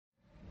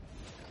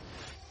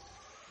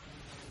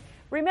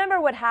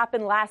Remember what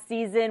happened last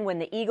season when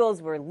the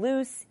Eagles were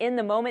loose, in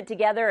the moment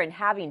together, and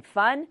having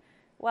fun?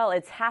 Well,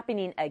 it's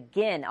happening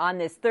again on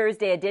this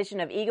Thursday edition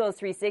of Eagles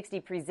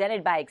 360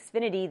 presented by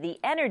Xfinity. The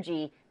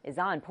energy is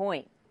on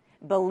point.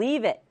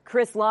 Believe it,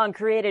 Chris Long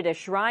created a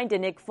shrine to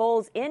Nick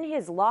Foles in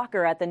his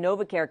locker at the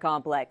NovaCare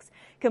complex,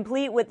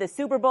 complete with the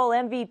Super Bowl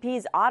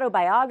MVP's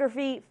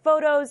autobiography,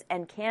 photos,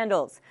 and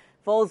candles.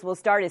 Foles will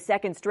start his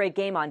second straight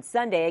game on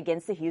Sunday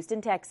against the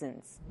Houston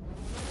Texans.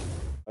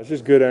 It's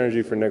just good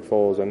energy for Nick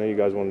Foles. I know you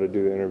guys wanted to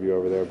do the interview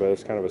over there, but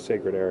it's kind of a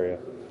sacred area.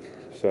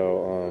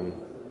 So,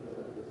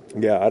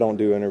 yeah, I don't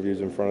do interviews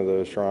in front of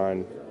the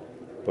shrine,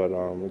 but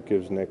it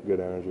gives Nick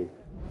good energy.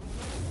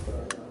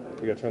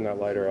 You got to turn that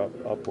lighter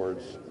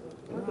upwards.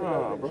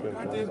 Oh, bro,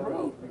 got this,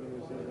 bro.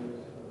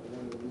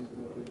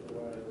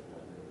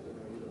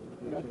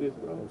 Got this,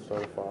 bro. So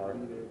far.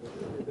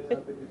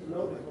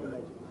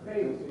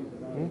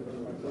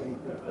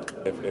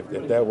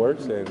 If that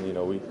works, and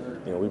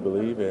we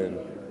believe in.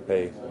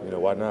 Hey,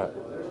 why not?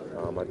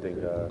 I think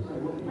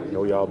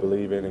we all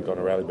believe in and going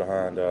to rally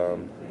behind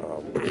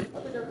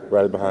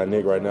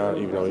Nick right now.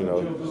 Even though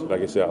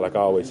like I said, like I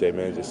always say,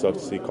 man, it just sucks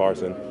to see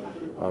Carson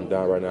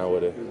down right now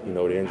with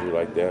the injury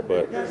like that.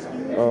 But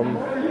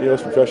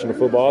it's professional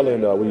football,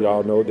 and we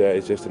all know that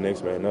it's just the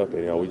next man up.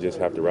 And we just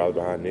have to rally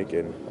behind Nick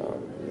and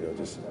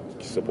just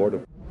support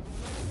him.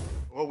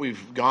 What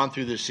we've gone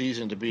through this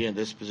season to be in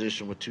this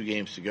position with 2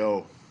 games to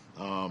go.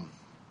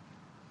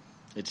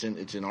 It's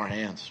in our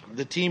hands.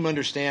 The team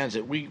understands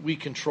that we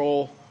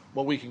control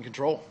what we can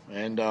control,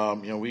 and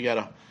we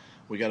gotta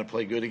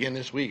play good again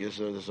this week.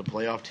 There's a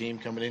playoff team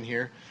coming in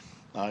here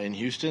in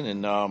Houston,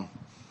 and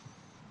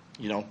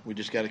we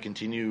just got to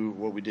continue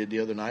what we did the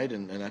other night,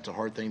 and that's a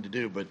hard thing to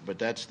do. But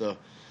that's the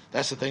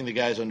thing the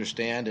guys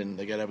understand, and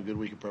they got to have a good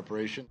week of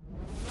preparation.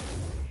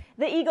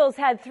 The Eagles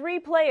had 3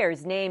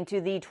 players named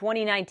to the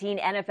 2019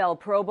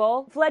 NFL Pro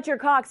Bowl. Fletcher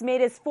Cox made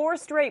his 4th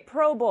straight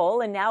Pro Bowl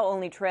and now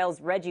only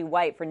trails Reggie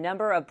White for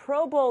number of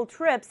Pro Bowl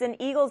trips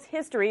in Eagles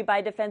history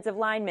by defensive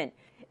linemen.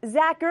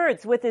 Zach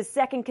Ertz with his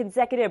 2nd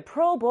consecutive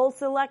Pro Bowl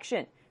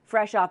selection,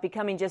 fresh off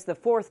becoming just the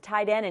 4th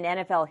tight end in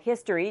NFL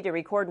history to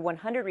record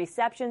 100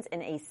 receptions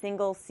in a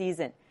single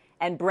season.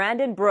 And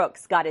Brandon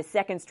Brooks got his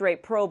 2nd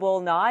straight Pro Bowl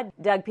nod.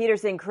 Doug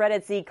Peterson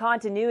credits the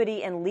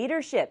continuity and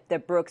leadership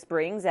that Brooks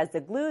brings as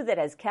the glue that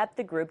has kept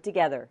the group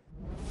together.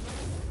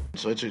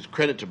 So it's a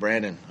credit to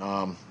Brandon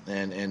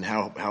and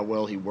how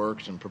well he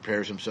works and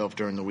prepares himself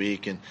during the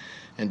week and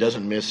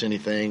doesn't miss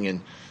anything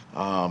and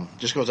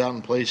just goes out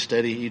and plays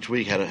steady each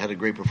week. Had a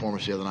great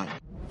performance the other night.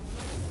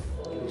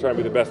 I'm trying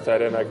to be the best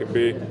tight end I can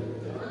be.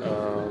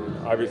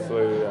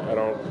 Obviously, I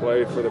don't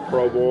play for the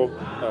Pro Bowl,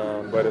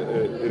 but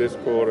it is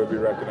cool to be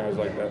recognized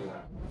like that.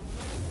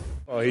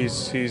 Well,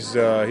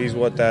 he's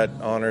what that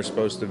honor is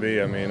supposed to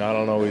be. I mean, I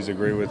don't always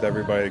agree with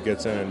everybody that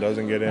gets in and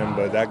doesn't get in,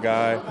 but that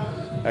guy's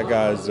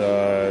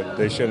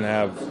they shouldn't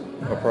have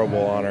a Pro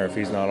Bowl honor if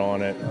he's not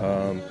on it.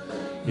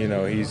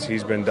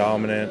 He's been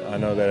dominant. I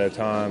know that at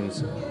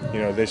times,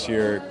 this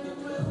year,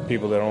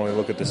 people that only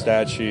look at the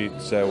stat sheet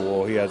say,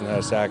 well, he hasn't had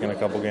a sack in a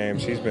couple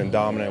games. He's been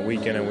dominant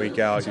week in and week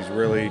out. He's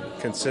really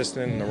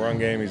consistent in the run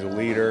game. He's a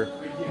leader,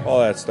 all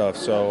that stuff.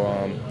 So,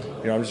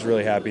 I'm just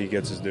really happy he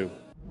gets his due.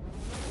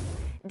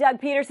 Doug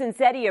Peterson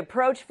said he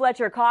approached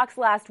Fletcher Cox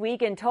last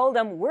week and told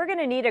him, we're going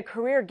to need a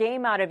career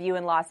game out of you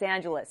in Los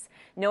Angeles.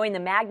 Knowing the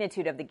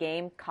magnitude of the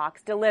game,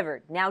 Cox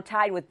delivered, now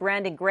tied with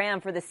Brandon Graham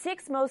for the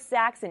 6th most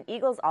sacks in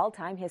Eagles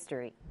all-time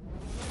history.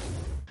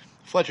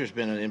 Fletcher's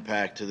been an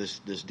impact to this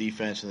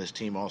defense and this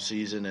team all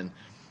season,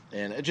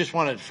 and I just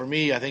wanted, for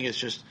me, I think it's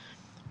just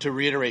to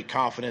reiterate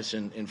confidence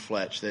in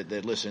Fletch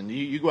that listen,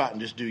 you go out and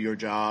just do your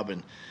job,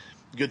 and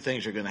good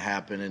things are going to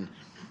happen,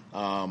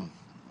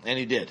 and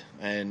he did,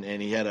 and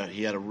he had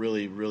a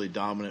really, really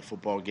dominant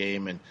football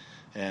game,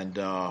 and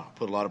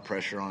put a lot of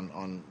pressure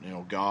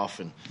on Goff,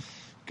 and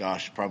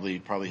gosh,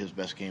 probably his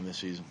best game this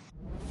season.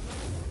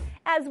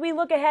 As we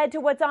look ahead to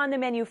what's on the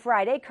menu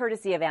Friday,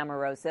 courtesy of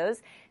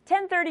Amoroso's,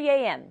 10:30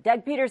 a.m.,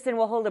 Doug Peterson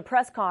will hold a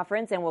press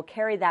conference and will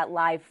carry that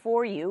live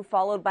for you,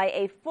 followed by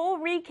a full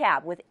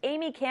recap with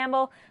Amy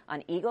Campbell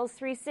on Eagles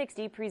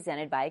 360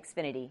 presented by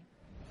Xfinity.